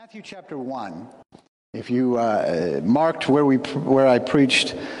Matthew chapter 1, if you marked where I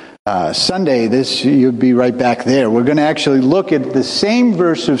preached Sunday, you'd be right back there. We're going to actually look at the same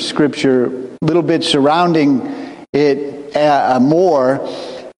verse of Scripture, a little bit surrounding it more,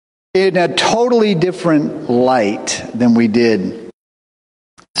 in a totally different light than we did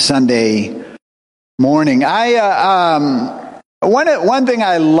Sunday morning. One thing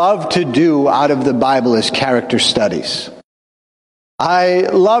I love to do out of the Bible is character studies. I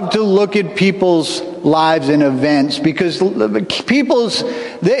love to look at people's lives and events because they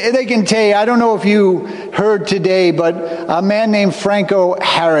can tell you. I don't know if you heard today, but a man named Franco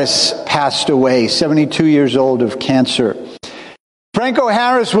Harris passed away, 72 years old, of cancer. Franco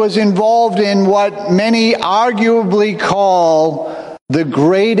Harris was involved in what many arguably call the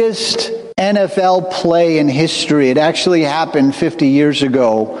greatest NFL play in history. It actually happened 50 years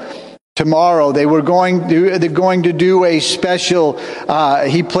ago. Tomorrow they're going to do a special.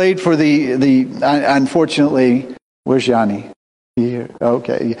 He played for the unfortunately. Where's Johnny? Here.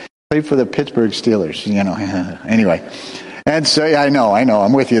 Okay, he played for the Pittsburgh Steelers. Anyway, and so I know,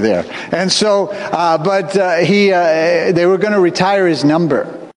 I'm with you there. And so, they were going to retire his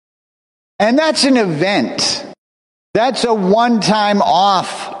number, and that's an event. That's a one-time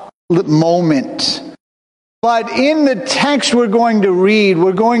off moment. But in the text we're going to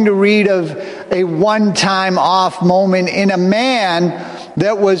read of a one-time off moment in a man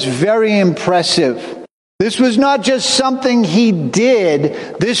that was very impressive. This was not just something he did.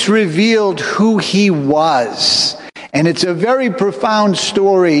 This revealed who he was. And it's a very profound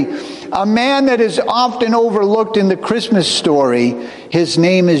story. A man that is often overlooked in the Christmas story. His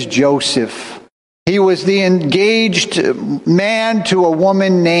name is Joseph. He was the engaged man to a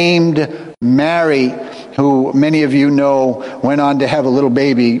woman named Mary, who many of you know went on to have a little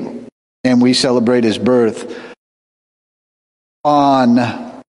baby, and we celebrate his birth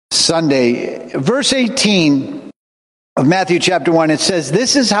on Sunday. Verse 18 of Matthew chapter 1, it says,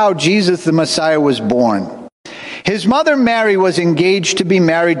 "This is how Jesus the Messiah was born. His mother Mary was engaged to be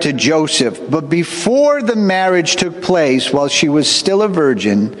married to Joseph, but before the marriage took place, while she was still a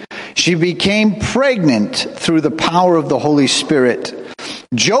virgin, she became pregnant through the power of the Holy Spirit.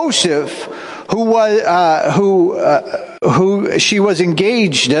 Joseph, who she was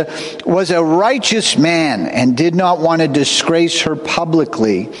engaged, was a righteous man and did not want to disgrace her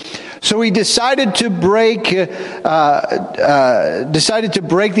publicly. So he decided to break the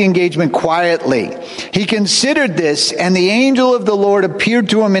engagement quietly. He considered this, and the angel of the Lord appeared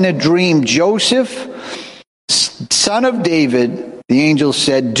to him in a dream. 'Joseph, son of David,' the angel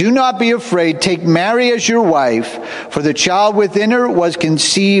said, 'do not be afraid. Take Mary as your wife, for the child within her was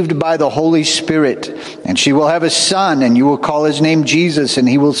conceived by the Holy Spirit. And she will have a son, and you will call his name Jesus, and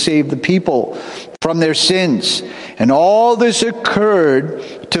he will save the people from their sins.' And all this occurred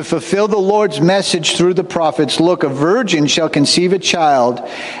to fulfill the Lord's message through the prophets. 'Look, a virgin shall conceive a child,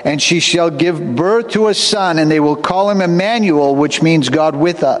 and she shall give birth to a son, and they will call him Emmanuel,' which means God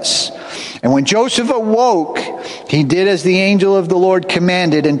with us. And when Joseph awoke, he did as the angel of the Lord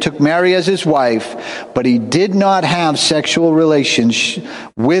commanded and took Mary as his wife, but he did not have sexual relations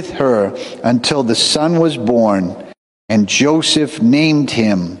with her until the son was born, and Joseph named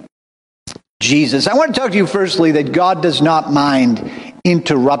him Jesus." I want to talk to you firstly that God does not mind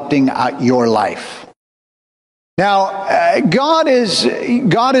interrupting your life. Now, God is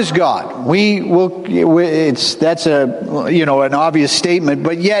God. That's an obvious statement,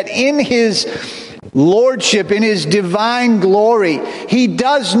 but yet in his lordship, in his divine glory, he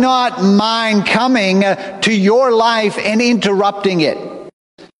does not mind coming to your life and interrupting it.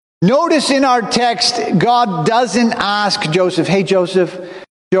 Notice in our text, God doesn't ask Joseph, "Hey Joseph,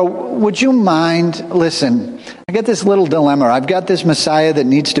 Joe, would you mind? Listen, I got this little dilemma. I've got this Messiah that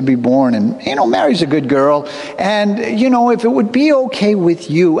needs to be born, and Mary's a good girl, and if it would be okay with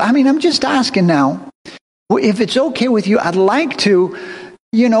you, I'm just asking now, if it's okay with you, I'd like to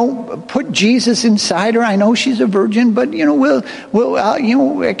put Jesus inside her. I know she's a virgin, but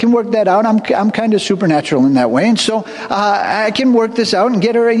I can work that out. I'm kind of supernatural in that way, and so I can work this out and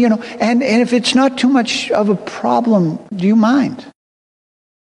get her, and if it's not too much of a problem, do you mind?"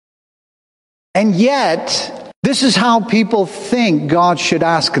 And yet, this is how people think God should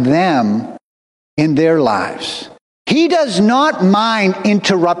ask them in their lives. He does not mind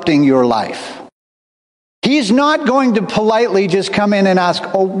interrupting your life. He's not going to politely just come in and ask,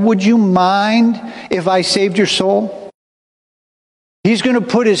 "Oh, would you mind if I saved your soul?" He's going to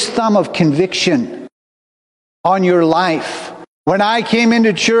put his thumb of conviction on your life. When I came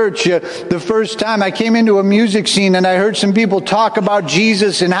into church the first time, I came into a music scene and I heard some people talk about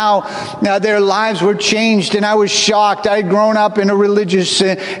Jesus and how their lives were changed, and I was shocked. I had grown up in a religious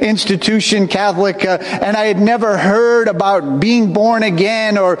institution, Catholic, and I had never heard about being born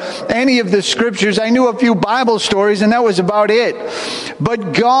again or any of the scriptures. I knew a few Bible stories and that was about it.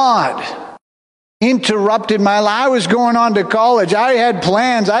 But God interrupted my life. I was going on to college. I had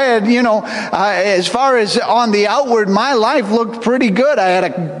plans. I had, as far as on the outward, my life looked pretty good. I had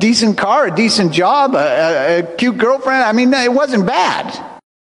a decent car, a decent job, a cute girlfriend. I mean, it wasn't bad.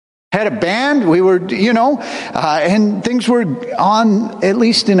 Had a band. We were, and things were on, at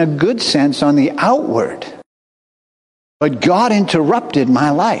least in a good sense, on the outward. But God interrupted my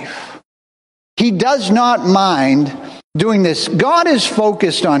life. He does not mind doing this. God is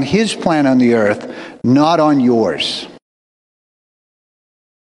focused on His plan on the earth, not on yours.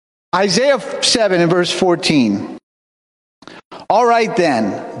 Isaiah 7 and verse 14. All right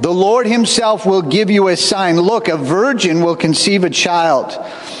then, the Lord Himself will give you a sign. Look, a virgin will conceive a child.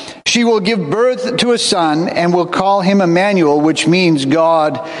 She will give birth to a son and will call him Emmanuel, which means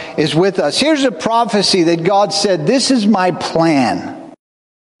God is with us. Here's a prophecy that God said, this is my plan.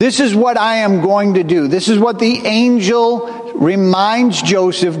 This is what I am going to do. This is what the angel reminds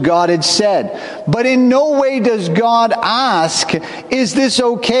Joseph God had said. But in no way does God ask, is this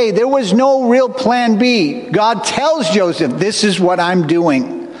okay? There was no real plan B. God tells Joseph, this is what I'm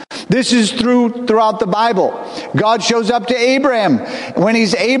doing. This is throughout the Bible. God shows up to Abraham when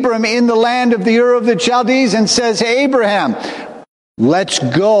he's Abram in the land of the Ur of the Chaldees and says, hey, Abraham, let's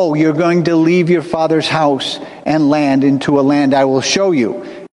go. You're going to leave your father's house and land into a land I will show you.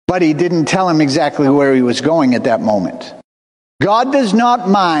 But he didn't tell him exactly where he was going at that moment. God does not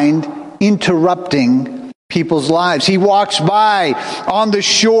mind interrupting people's lives. He walks by on the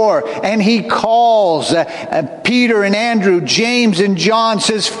shore and he calls Peter and Andrew, James and John,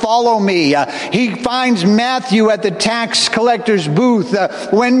 says, follow me. He finds Matthew at the tax collector's booth.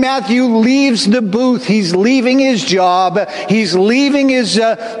 When Matthew leaves the booth, he's leaving his job. He's leaving his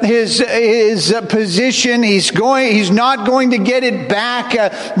position. He's not going to get it back.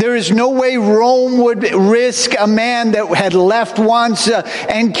 There is no way Rome would risk a man that had left once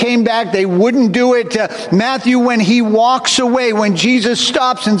and came back. They wouldn't do it. Matthew, when he walks away, when Jesus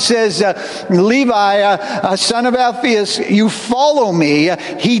stops and says, Levi, son of Alphaeus, you follow me,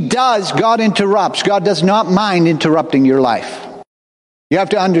 he does. God interrupts. God does not mind interrupting your life. You have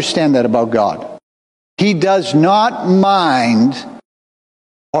to understand that about God. He does not mind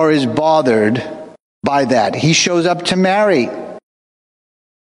or is bothered by that. He shows up to Mary,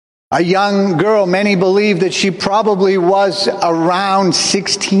 a young girl. Many believe that she probably was around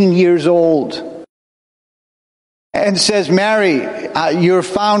 16 years old. And says, Mary, you're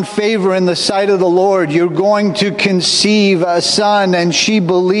found favor in the sight of the Lord. You're going to conceive a son. And she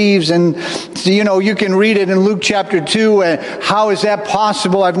believes. And, you can read it in Luke chapter 2. How is that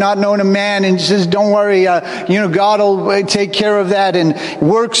possible? I've not known a man. And she says, don't worry. God will take care of that and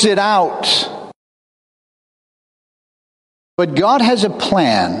works it out. But God has a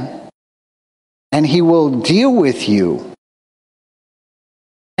plan. And He will deal with you.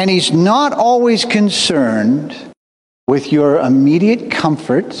 And He's not always concerned with your immediate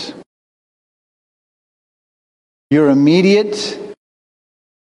comfort, your immediate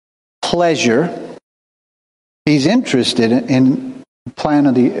pleasure. He's interested in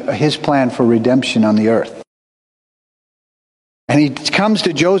His plan for redemption on the earth. And He comes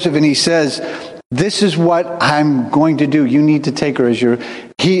to Joseph and He says, this is what I'm going to do. You need to take her as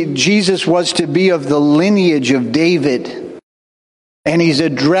Jesus was to be of the lineage of David. And He's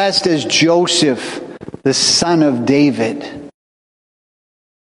addressed as Joseph, the son of David.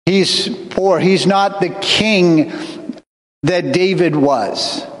 He's poor. He's not the king that David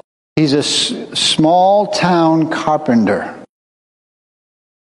was. He's a small town carpenter.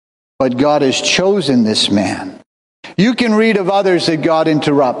 But God has chosen this man. You can read of others that God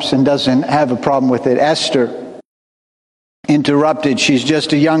interrupts and doesn't have a problem with it. Esther interrupted. She's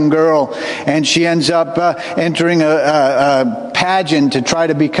just a young girl, and she ends up entering a pageant to try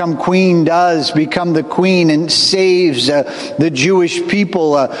to become queen, does become the queen, and saves the Jewish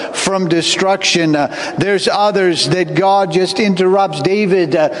people from destruction. There's others that God just interrupts.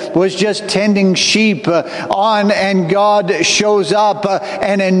 David was just tending sheep and God shows up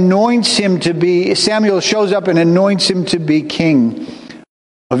and anoints him to be, Samuel shows up and anoints him to be king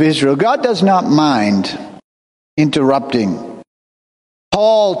of Israel. God does not mind interrupting.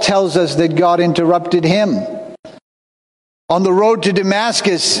 Paul tells us that God interrupted him. On the road to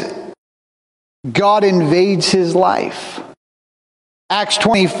Damascus, God invades his life. Acts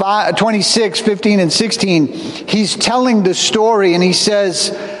 26, 15 and 16, he's telling the story and he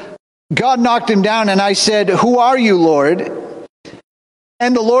says, God knocked him down and I said, "Who are you, Lord?"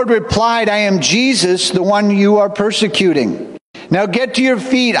 And the Lord replied, "I am Jesus, the one you are persecuting. Now get to your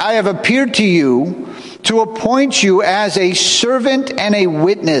feet. I have appeared to you to appoint you as a servant and a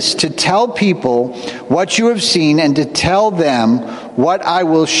witness to tell people what you have seen and to tell them what I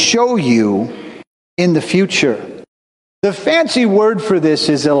will show you in the future." The fancy word for this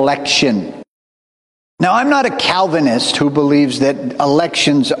is election. Now, I'm not a Calvinist who believes that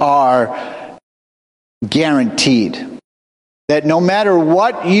elections are guaranteed. That no matter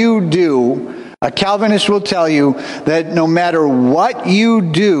what you do, a Calvinist will tell you that no matter what you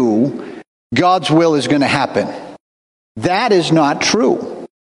do, God's will is going to happen. That is not true.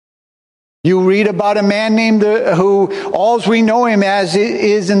 You read about a man named who all we know him as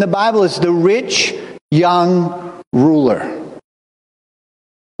is in the Bible is the rich young ruler,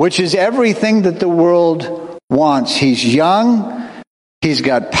 which is everything that the world wants. He's young, he's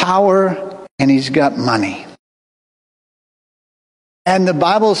got power, and he's got money. And the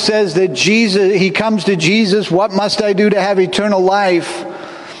Bible says that he comes to Jesus, "What must I do to have eternal life?"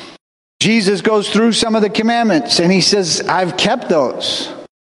 Jesus goes through some of the commandments and he says, "I've kept those."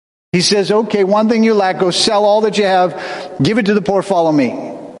 He says, "Okay, one thing you lack, go sell all that you have, give it to the poor, follow me."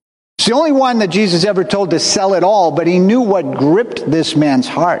 It's the only one that Jesus ever told to sell it all, but he knew what gripped this man's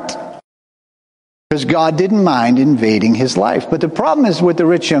heart. Because God didn't mind invading his life. But the problem is with the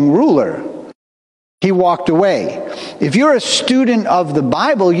rich young ruler, he walked away. If you're a student of the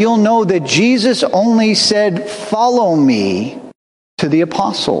Bible, you'll know that Jesus only said, "Follow me," to the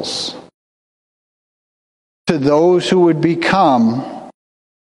apostles, to those who would become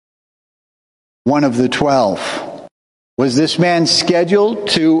one of the 12. Was this man scheduled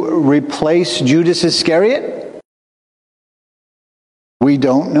to replace Judas Iscariot? We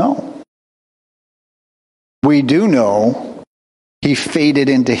don't know. We do know he faded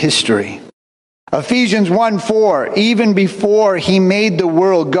into history. Ephesians 1:4, even before he made the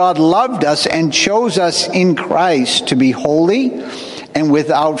world, God loved us and chose us in Christ to be holy and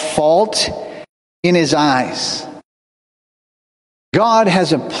without fault in his eyes. God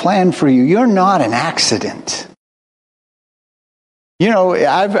has a plan for you. You're not an accident. You know,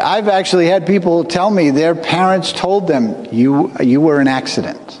 I've actually had people tell me their parents told them, you were an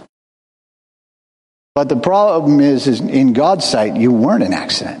accident. But the problem is in God's sight, you weren't an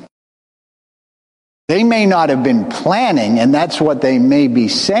accident. They may not have been planning, and that's what they may be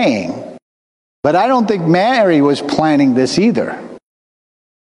saying. But I don't think Mary was planning this either.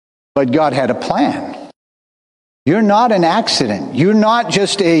 But God had a plan. You're not an accident. You're not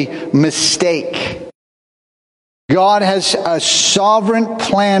just a mistake. God has a sovereign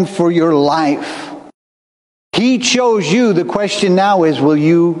plan for your life. He chose you. The question now is, will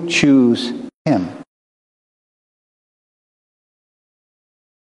you choose him?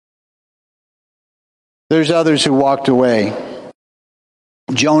 There's others who walked away.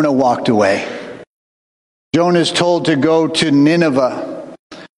 Jonah walked away. Jonah is told to go to Nineveh,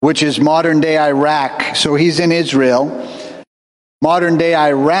 which is modern day Iraq. So he's in Israel. Modern day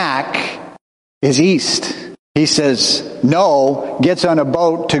Iraq is east. He says no, gets on a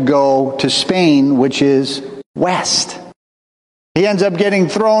boat to go to Spain, which is west. He ends up getting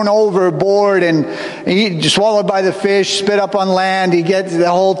thrown overboard and he swallowed by the fish, spit up on land. He gets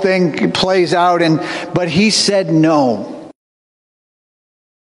the whole thing plays out, but he said no.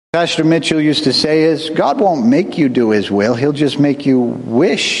 Pastor Mitchell used to say is, God won't make you do his will. He'll just make you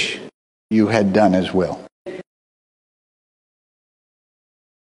wish you had done his will.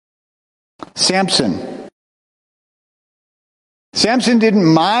 Samson didn't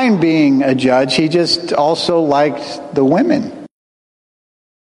mind being a judge. He just also liked the women.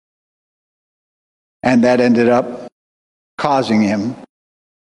 And that ended up causing him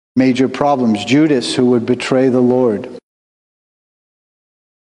major problems. Judas, who would betray the Lord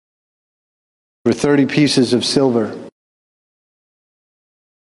for 30 pieces of silver.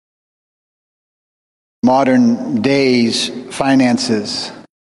 Modern days finances,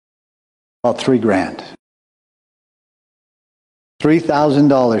 about $3,000.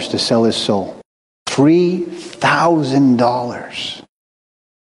 $3,000 to sell his soul. $3,000.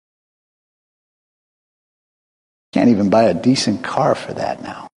 Can't even buy a decent car for that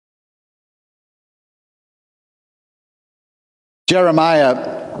now.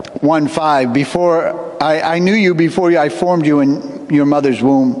 Jeremiah 1:5, before I knew you before I formed you in your mother's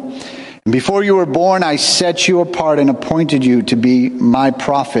womb. And before you were born, I set you apart and appointed you to be my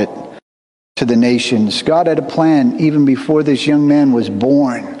prophet to the nations. God had a plan even before this young man was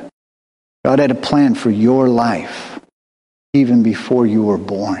born. God had a plan for your life. even before you were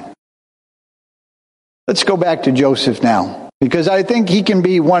born. Let's go back to Joseph now, because I think he can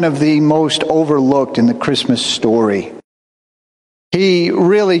be one of the most overlooked in the Christmas story. He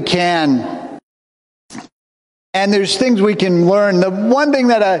really can. And there's things we can learn. The one thing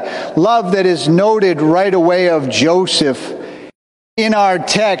that I love that is noted right away of Joseph in our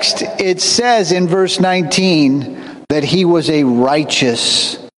text, it says in verse 19 that he was a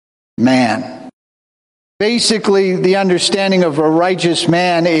righteous man. Basically, the understanding of a righteous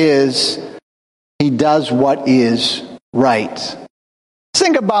man is he does what is right.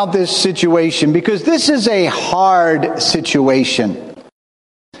 Think about this situation, because this is a hard situation.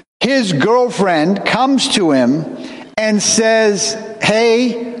 His girlfriend comes to him and says,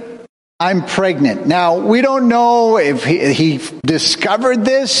 "Hey, I'm pregnant." Now, we don't know if he discovered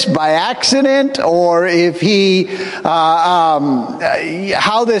this by accident or if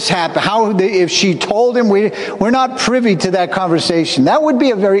how this happened, if she told him. We're not privy to that conversation. That would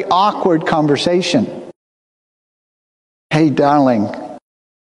be a very awkward conversation. "Hey, darling,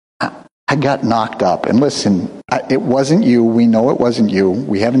 I got knocked up. And listen, it wasn't you. We know it wasn't you.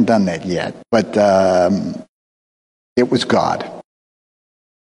 We haven't done that yet. But it was God.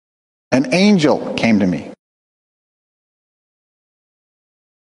 An angel came to me."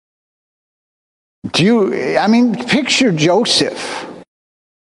 Picture Joseph.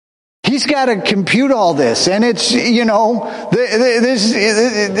 He's got to compute all this. And it's, it's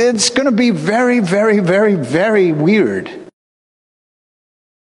going to be very, very, very, very weird.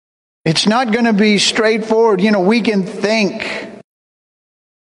 It's not going to be straightforward. We can think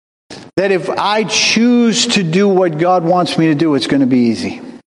that if I choose to do what God wants me to do, it's going to be easy.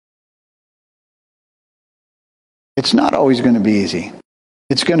 It's not always going to be easy.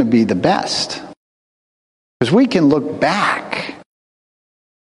 It's going to be the best. Because we can look back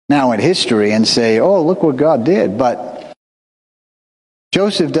now at history and say, "Oh, look what God did." But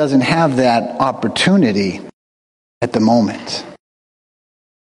Joseph doesn't have that opportunity at the moment.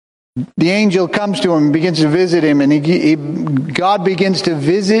 The angel comes to him and begins to visit him, and God begins to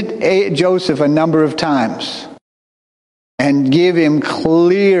visit Joseph a number of times and give him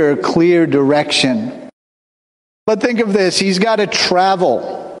clear direction. But think of this. He's got to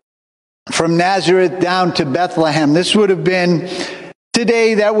travel from Nazareth down to Bethlehem. This would have been,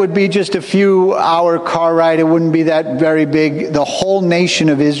 today, that would be just a few hour car ride. It wouldn't be that very big. The whole nation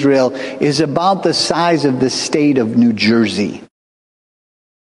of Israel is about the size of the state of New Jersey.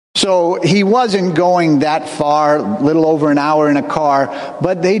 So he wasn't going that far, a little over an hour in a car,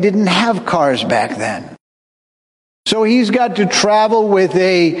 but they didn't have cars back then. So he's got to travel with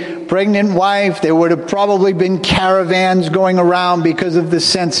a pregnant wife. There would have probably been caravans going around because of the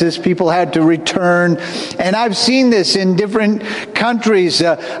census. People had to return. And I've seen this in different countries.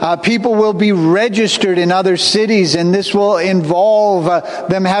 People will be registered in other cities, and this will involve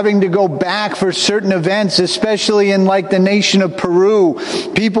them having to go back for certain events, especially in like the nation of Peru.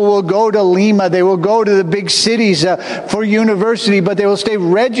 People will go to Lima. They will go to the big cities for university, but they will stay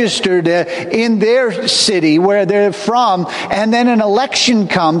registered in their city where they're from. And then an election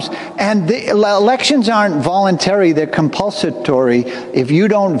comes, and the elections aren't voluntary, they're compulsory. If you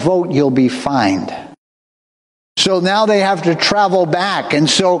don't vote, you'll be fined. So now they have to travel back. And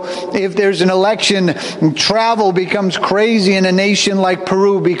so if there's an election, travel becomes crazy in a nation like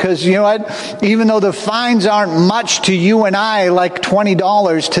Peru, because you know what? Even though the fines aren't much to you and I, like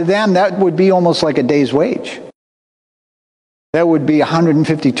 $20, to them that would be almost like a day's wage. That would be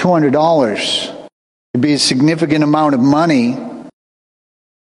 $150, $200. It'd be a significant amount of money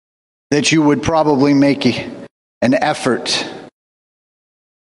that you would probably make an effort.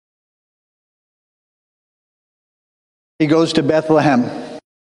 He goes to Bethlehem,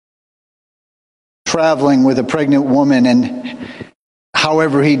 traveling with a pregnant woman, and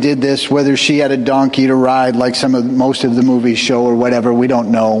however he did this, whether she had a donkey to ride like most of the movies show or whatever, we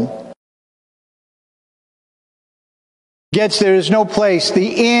don't know. Gets there, there's no place.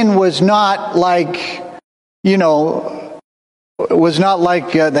 The inn was not like, the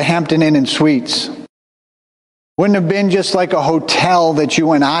Hampton Inn and Suites. Wouldn't have been just like a hotel that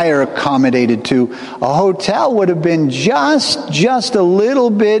you and I are accommodated to. A hotel would have been just a little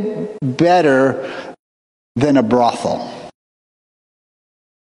bit better than a brothel.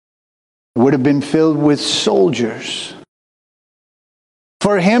 It would have been filled with soldiers.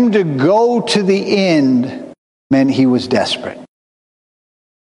 For him to go to the inn meant he was desperate.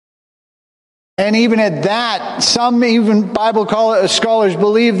 And even at that, some even Bible scholars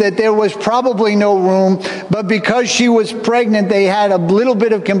believe that there was probably no room, but because she was pregnant, they had a little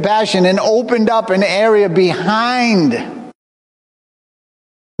bit of compassion and opened up an area behind.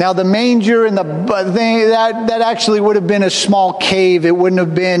 Now the manger and the thing, that actually would have been a small cave. It wouldn't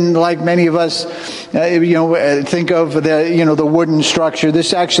have been like many of us, think of the wooden structure.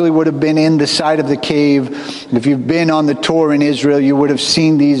 This actually would have been in the side of the cave. If you've been on the tour in Israel, you would have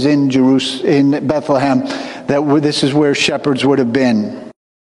seen these in in Bethlehem. This is where shepherds would have been.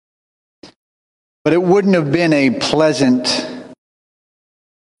 But it wouldn't have been a pleasant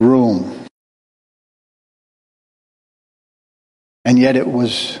room. And yet he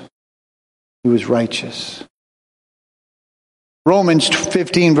was righteous. Romans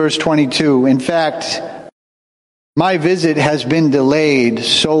 15 verse 22. In fact, my visit has been delayed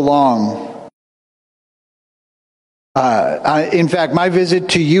so long. My visit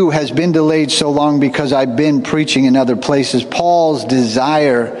to you has been delayed so long because I've been preaching in other places. Paul's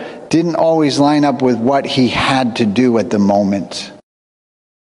desire didn't always line up with what he had to do at the moment.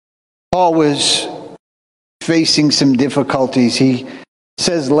 Paul was facing some difficulties. He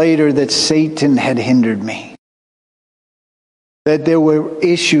says later that Satan had hindered me. That there were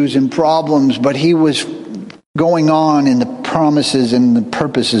issues and problems, but he was going on in the promises and the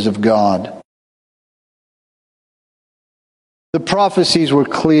purposes of God. The prophecies were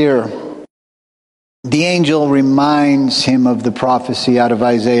clear. The angel reminds him of the prophecy out of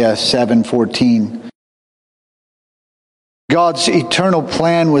Isaiah 7:14. God's eternal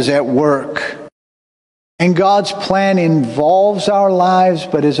plan was at work. And God's plan involves our lives,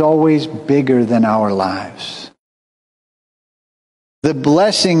 but is always bigger than our lives. The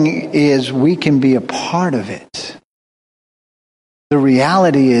blessing is we can be a part of it. The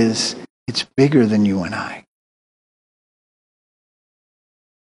reality is it's bigger than you and I.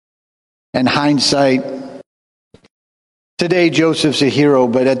 And hindsight, today Joseph's a hero,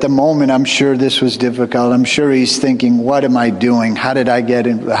 but at the moment I'm sure this was difficult. I'm sure he's thinking, what am I doing? How did I get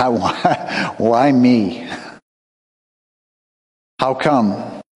in? Why me? How come?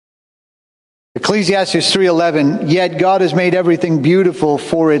 Ecclesiastes 3:11, yet God has made everything beautiful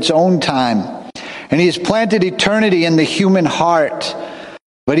for its own time, and he has planted eternity in the human heart.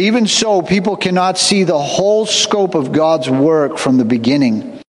 But even so, people cannot see the whole scope of God's work from the beginning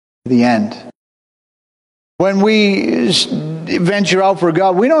to the end. When we venture out for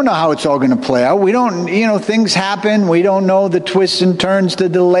God, we don't know how it's all going to play out. We don't, things happen. We don't know the twists and turns, the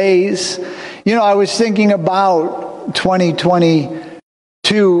delays. I was thinking about 2022,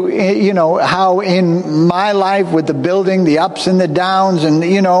 how in my life with the building, the ups and the downs, and,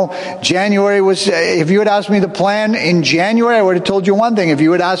 January was, if you had asked me the plan in January, I would have told you one thing. If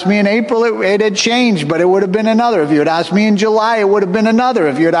you had asked me in April, it had changed, but it would have been another. If you had asked me in July, it would have been another.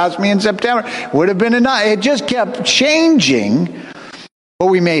 If you had asked me in September, it would have been another. It just kept changing, but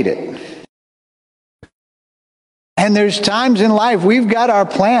we made it. And there's times in life we've got our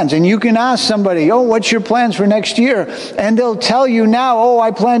plans, and you can ask somebody, what's your plans for next year? And they'll tell you now, I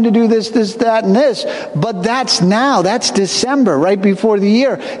plan to do this, that, and this. But that's now, that's December, right before the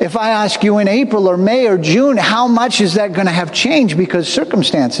year. If I ask you in April or May or June, how much is that going to have changed? Because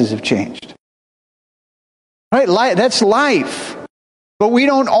circumstances have changed. Right? That's life. But we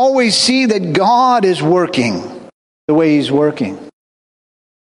don't always see that God is working the way he's working.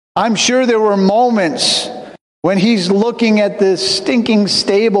 I'm sure there were moments when he's looking at the stinking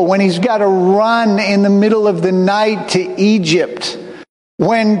stable, when he's got to run in the middle of the night to Egypt,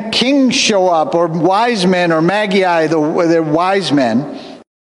 when kings show up, or wise men, or magi, the wise men,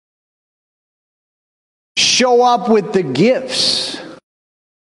 show up with the gifts.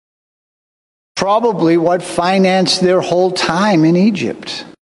 Probably what financed their whole time in Egypt.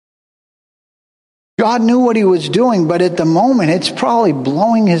 God knew what he was doing, but at the moment it's probably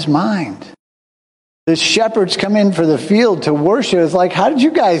blowing his mind. The shepherds come in for the field to worship. It's like, how did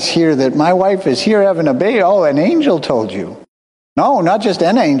you guys hear that my wife is here having a baby? Oh, an angel told you. No, not just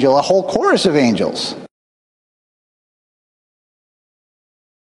an angel, a whole chorus of angels.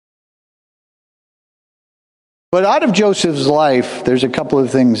 But out of Joseph's life, there's a couple of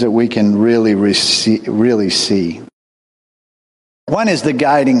things that we can really see. One is the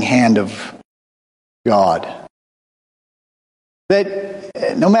guiding hand of God.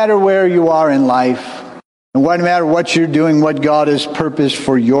 That no matter where you are in life, and no matter what you're doing, what God has purposed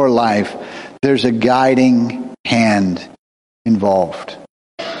for your life, there's a guiding hand involved.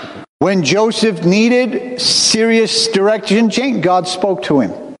 When Joseph needed serious direction change, God spoke to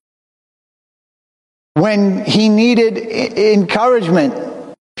him. When he needed encouragement,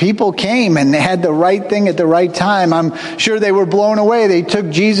 people came and they had the right thing at the right time. I'm sure they were blown away. They took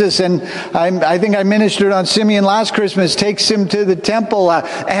Jesus, and I think I ministered on Simeon last Christmas, takes him to the temple,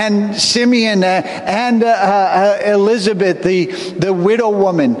 and Simeon and Elizabeth, the widow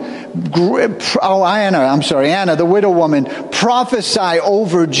woman, Anna, the widow woman, prophesy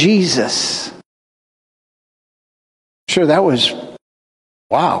over Jesus. Sure, that was,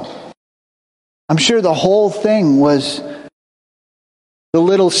 wow. I'm sure the whole thing was the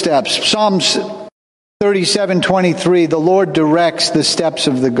little steps. Psalms 37:23, the Lord directs the steps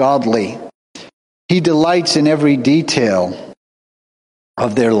of the godly. He delights in every detail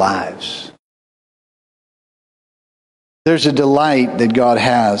of their lives. There's a delight that God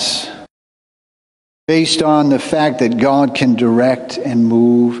has based on the fact that God can direct and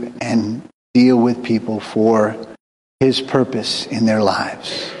move and deal with people for His purpose in their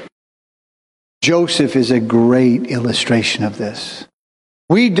lives. Joseph is a great illustration of this.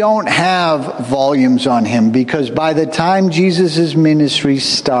 We don't have volumes on him because by the time Jesus' ministry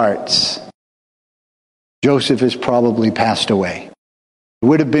starts, Joseph has probably passed away. It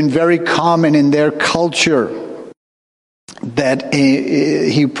would have been very common in their culture that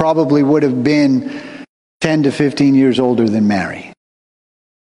he probably would have been 10 to 15 years older than Mary.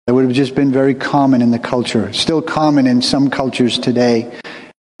 That would have just been very common in the culture. Still common in some cultures today.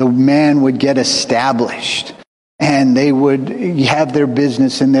 The man would get established, and they would have their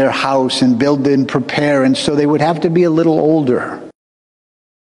business in their house and build and prepare, and so they would have to be a little older.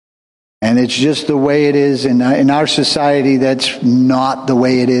 And it's just the way it is in our society. That's not the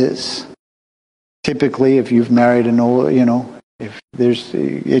way it is. Typically, if you've married an old,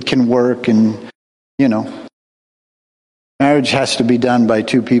 it can work, and marriage has to be done by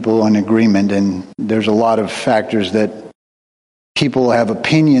two people in agreement, and there's a lot of factors that people have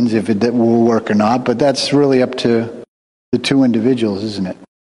opinions if it will work or not, but that's really up to the two individuals, isn't it?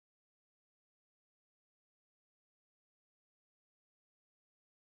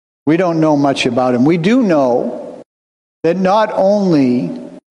 We don't know much about him. We do know that not only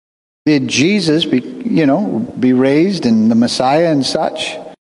did Jesus be raised and the Messiah and such,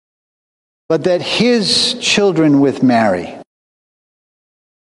 but that his children with Mary,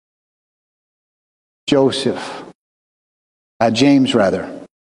 James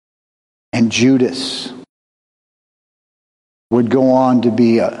and Judas, would go on to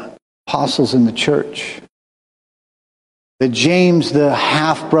be apostles in the church. That James, the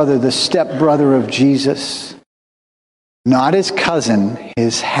half-brother, the step-brother of Jesus, not his cousin,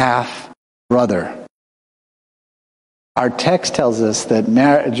 his half-brother. Our text tells us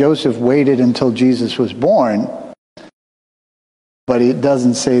that Joseph waited until Jesus was born, but it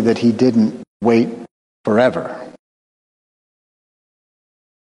doesn't say that he didn't wait forever.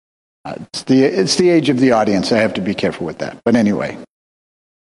 It's the age of the audience. I have to be careful with that. But anyway.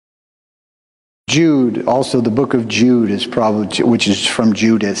 Jude, also the book of Jude which is from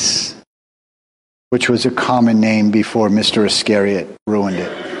Judas, which was a common name before Mr. Iscariot ruined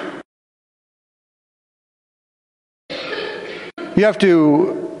it. You have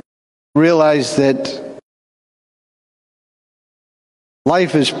to realize that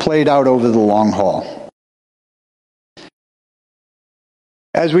life is played out over the long haul.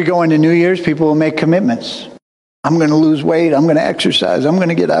 As we go into New Year's, people will make commitments. I'm going to lose weight. I'm going to exercise. I'm going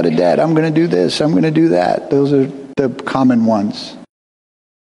to get out of debt. I'm going to do this. I'm going to do that. Those are the common ones.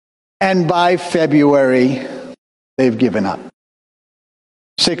 And by February, they've given up.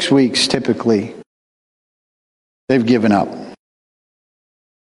 6 weeks, typically, they've given up.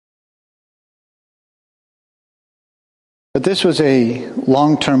 But this was a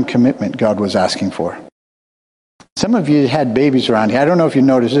long-term commitment God was asking for. Some of you had babies around here. I don't know if you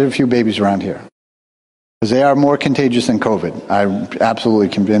noticed, there's a few babies around here. Because they are more contagious than COVID. I'm absolutely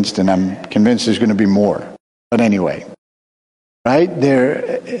convinced, and I'm convinced there's going to be more. But anyway, right?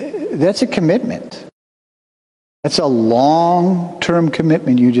 That's a commitment. That's a long-term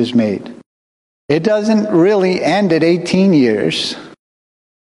commitment you just made. It doesn't really end at 18 years.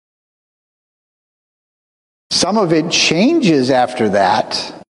 Some of it changes after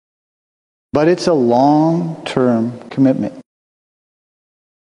that, but it's a long-term commitment.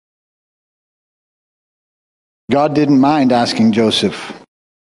 God didn't mind asking Joseph.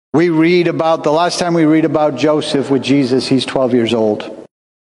 The last time we read about Joseph with Jesus, he's 12 years old.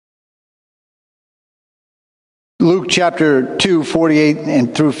 Luke chapter 2, 48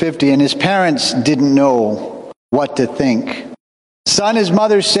 and through 50, and his parents didn't know what to think. Son, his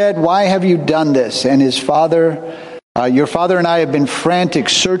mother said, "Why have you done this?" And his father, "Your father and I have been frantic,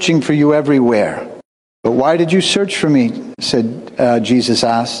 searching for you everywhere." "But why did you search for me?" Jesus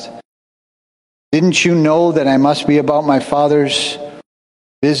asked. "Didn't you know that I must be about my father's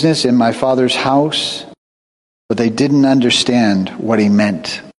business in my Father's house, but they didn't understand what he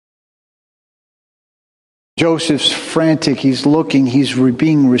meant. Joseph's frantic, he's looking, he's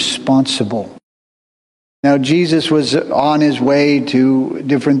being responsible. Now, Jesus was on his way to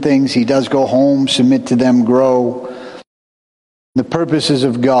different things. He does go home, submit to them, grow. The purposes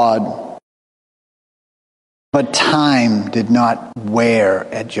of God. But time did not wear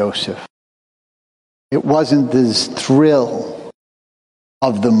at Joseph. It wasn't this thrill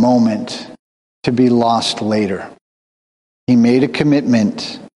of the moment to be lost later. He made a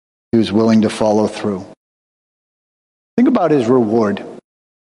commitment. He was willing to follow through. Think about his reward.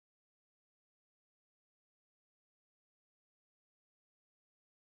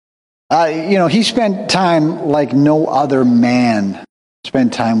 He spent time like no other man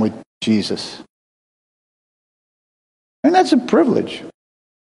spent time with Jesus. And that's a privilege.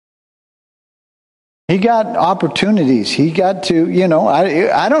 He got opportunities. He got to,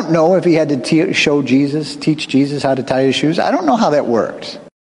 I don't know if he had to teach Jesus how to tie his shoes. I don't know how that worked.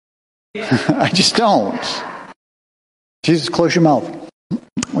 I just don't. Jesus, close your mouth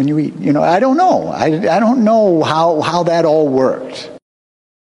when you eat. I don't know. I don't know how that all worked.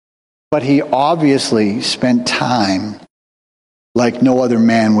 But he obviously spent time like no other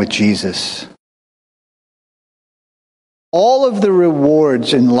man with Jesus. All of the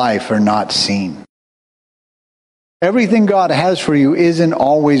rewards in life are not seen. Everything God has for you isn't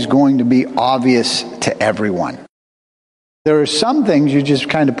always going to be obvious to everyone. There are some things you just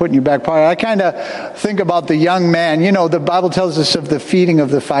kind of put in your back pocket. I kind of think about the young man. The Bible tells us of the feeding of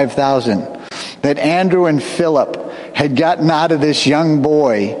the 5,000. That Andrew and Philip had gotten out of this young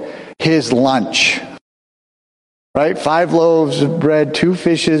boy his lunch. Right? 5 loaves of bread, 2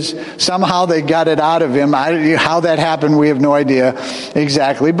 fishes. Somehow they got it out of him. How that happened, we have no idea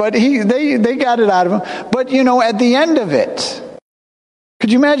exactly. But they got it out of him. But, at the end of it,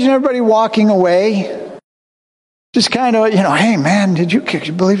 could you imagine everybody walking away? Just kind of, hey man, could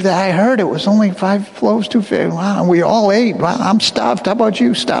you believe that? I heard it was only 5 loaves, 2 fish. Wow, we all ate. Wow, I'm stuffed. How about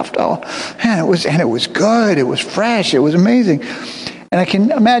you? Stuffed. Oh, man, it was good. It was fresh. It was amazing. And I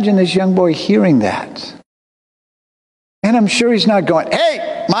can imagine this young boy hearing that. And I'm sure he's not going,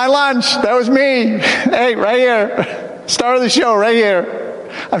 hey, my lunch, that was me. Hey, right here. Star of the show, right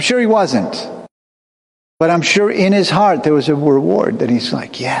here. I'm sure he wasn't. But I'm sure in his heart there was a reward that he's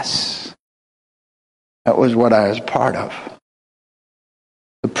like, yes, that was what I was part of.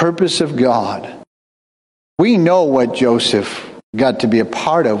 The purpose of God. We know what Joseph got to be a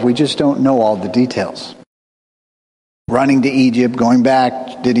part of. We just don't know all the details. Running to Egypt, going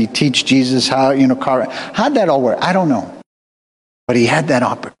back. Did he teach Jesus how, how'd that all work? I don't know. But he had that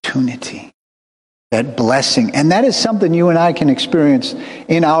opportunity, that blessing. And that is something you and I can experience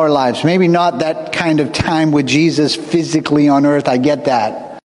in our lives. Maybe not that kind of time with Jesus physically on earth. I get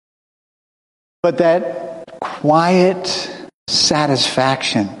that. But that quiet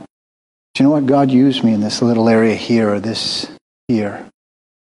satisfaction. Do you know what? God used me in this little area here or this here.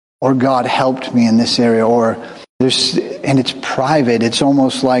 Or God helped me in this area. And it's private. It's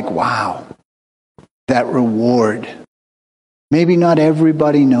almost like, wow, that reward. Maybe not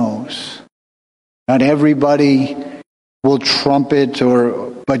everybody knows. Not everybody will trumpet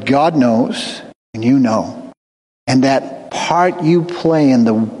but God knows and you know. And that part you play in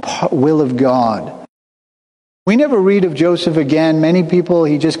the will of God. We never read of Joseph again. Many people,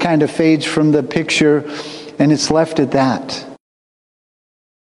 he just kind of fades from the picture and it's left at that.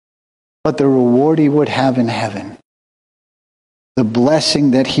 But the reward he would have in heaven, the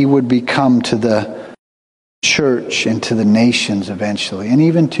blessing that he would become to the church and to the nations eventually, and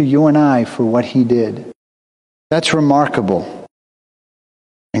even to you and I for what he did. That's remarkable.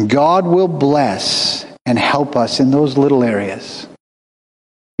 And God will bless and help us in those little areas.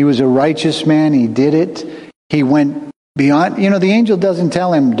 He was a righteous man. He did it. He went beyond. The angel doesn't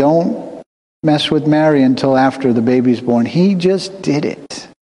tell him, don't mess with Mary until after the baby's born. He just did it.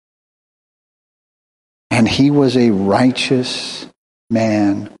 And he was a righteous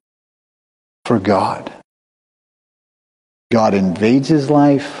man for God. God invades his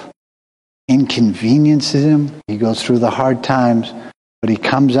life, inconveniences him. He goes through the hard times, but he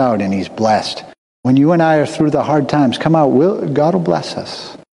comes out and he's blessed. When you and I are through the hard times, come out, God will bless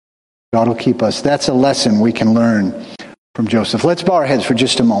us. God will keep us. That's a lesson we can learn from Joseph. Let's bow our heads for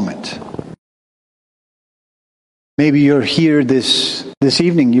just a moment. Maybe you're here this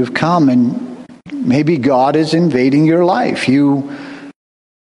evening. You've come and maybe God is invading your life. You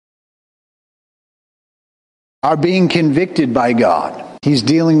are being convicted by God. He's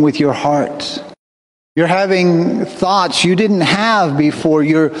dealing with your heart. You're having thoughts you didn't have before.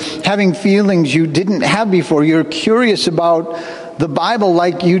 You're having feelings you didn't have before. You're curious about the Bible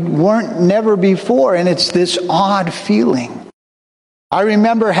like you weren't never before, and it's this odd feeling. I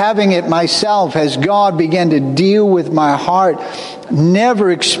remember having it myself as God began to deal with my heart.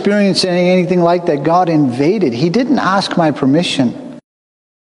 Never experienced anything like that. God invaded. He didn't ask my permission.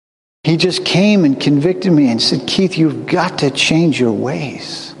 He just came and convicted me and said, Keith, you've got to change your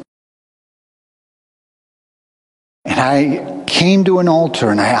ways. And I came to an altar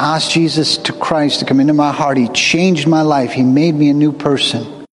and I asked Jesus Christ to come into my heart. He changed my life. He made me a new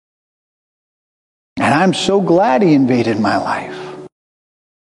person. And I'm so glad He invaded my life.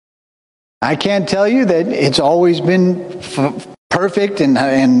 I can't tell you that it's always been perfect and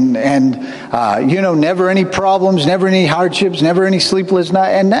never any problems, never any hardships, never any sleepless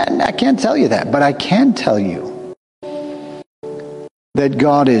night. And I can't tell you that. But I can tell you that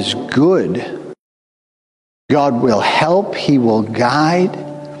God is good. God will help. He will guide.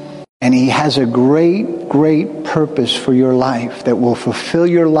 And He has a great, great purpose for your life that will fulfill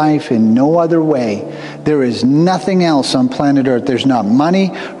your life in no other way. There is nothing else on planet Earth. There's not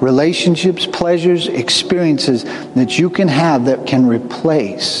money, relationships, pleasures, experiences that you can have that can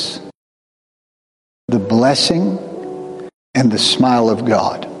replace the blessing and the smile of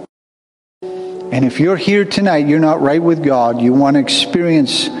God. And if you're here tonight, you're not right with God, you want to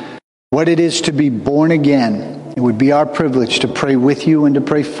experience what it is to be born again, it would be our privilege to pray with you and to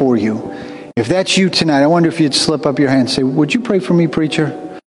pray for you. If that's you tonight, I wonder if you'd slip up your hand and say, would you pray for me,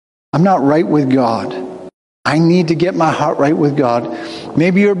 preacher? I'm not right with God. I need to get my heart right with God.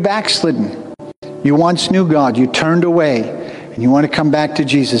 Maybe you're backslidden. You once knew God. You turned away and you want to come back to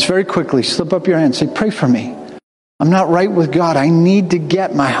Jesus. Very quickly, slip up your hand and say, pray for me. I'm not right with God. I need to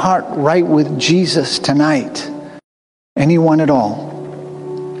get my heart right with Jesus tonight. Anyone at all.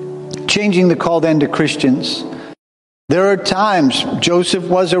 Changing the call then to Christians. There are times, Joseph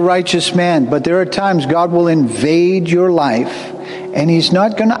was a righteous man, but there are times God will invade your life and He's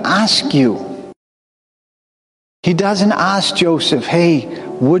not going to ask you. He doesn't ask Joseph, hey,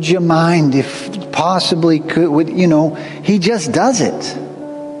 would you mind if possibly He just does it.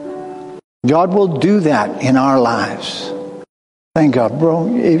 God will do that in our lives. Thank God.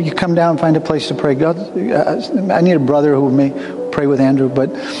 Bro, if you come down and find a place to pray. God, I need a brother who may pray with Andrew, but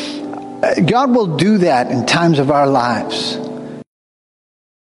God will do that in times of our lives.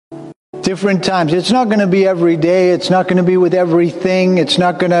 Different times. It's not going to be every day. It's not going to be with everything. It's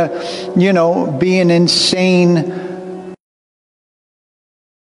not going to, be an insane,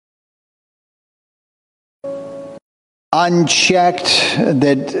 unchecked,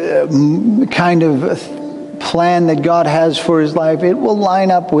 that kind of plan that God has for His life. It will line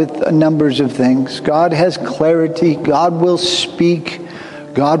up with numbers of things. God has clarity. God will speak.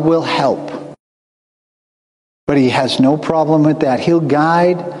 God will help. But He has no problem with that. He'll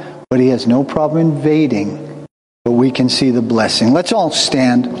guide, but He has no problem invading. But we can see the blessing. Let's all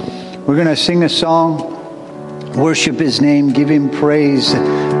stand. We're going to sing a song, worship His name, give Him praise.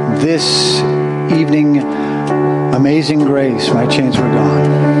 This evening, Amazing Grace, my chains were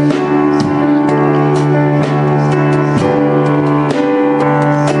gone.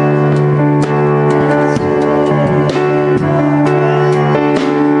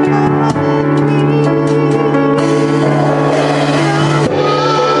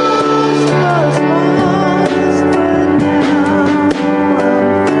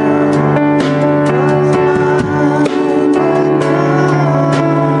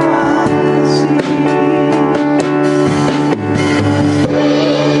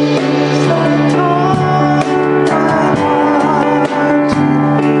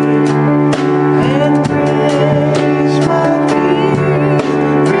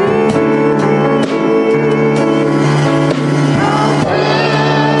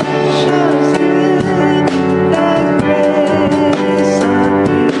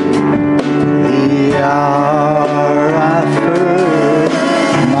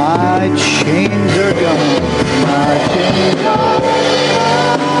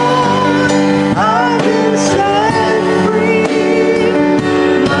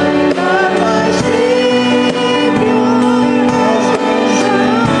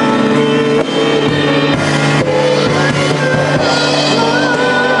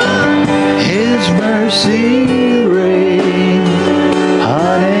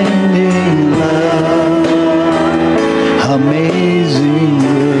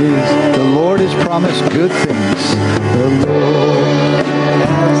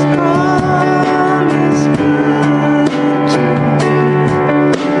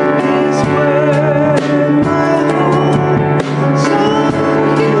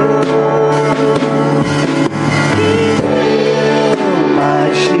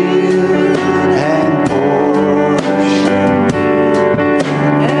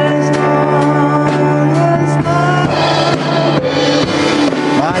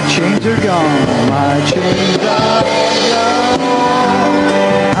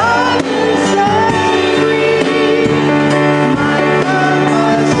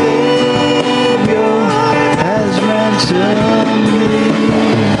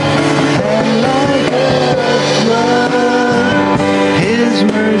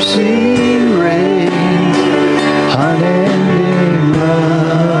 mercy reigns, unending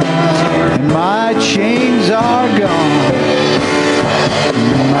love. And my chains are gone.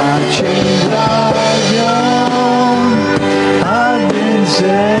 My chains are gone. I've been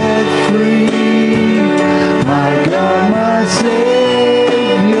set free. My God, my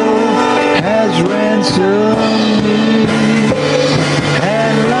Savior has ransomed me.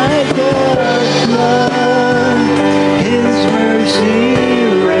 And like a flood, His mercy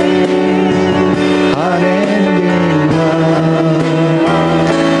reigns, unending love,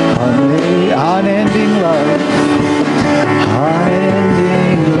 unending love,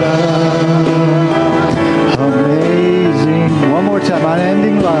 unending love, amazing. One more time,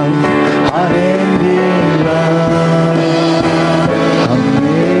 unending love, unending love.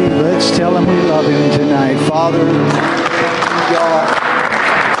 Amazing. Let's tell Him we love Him tonight. Father, God.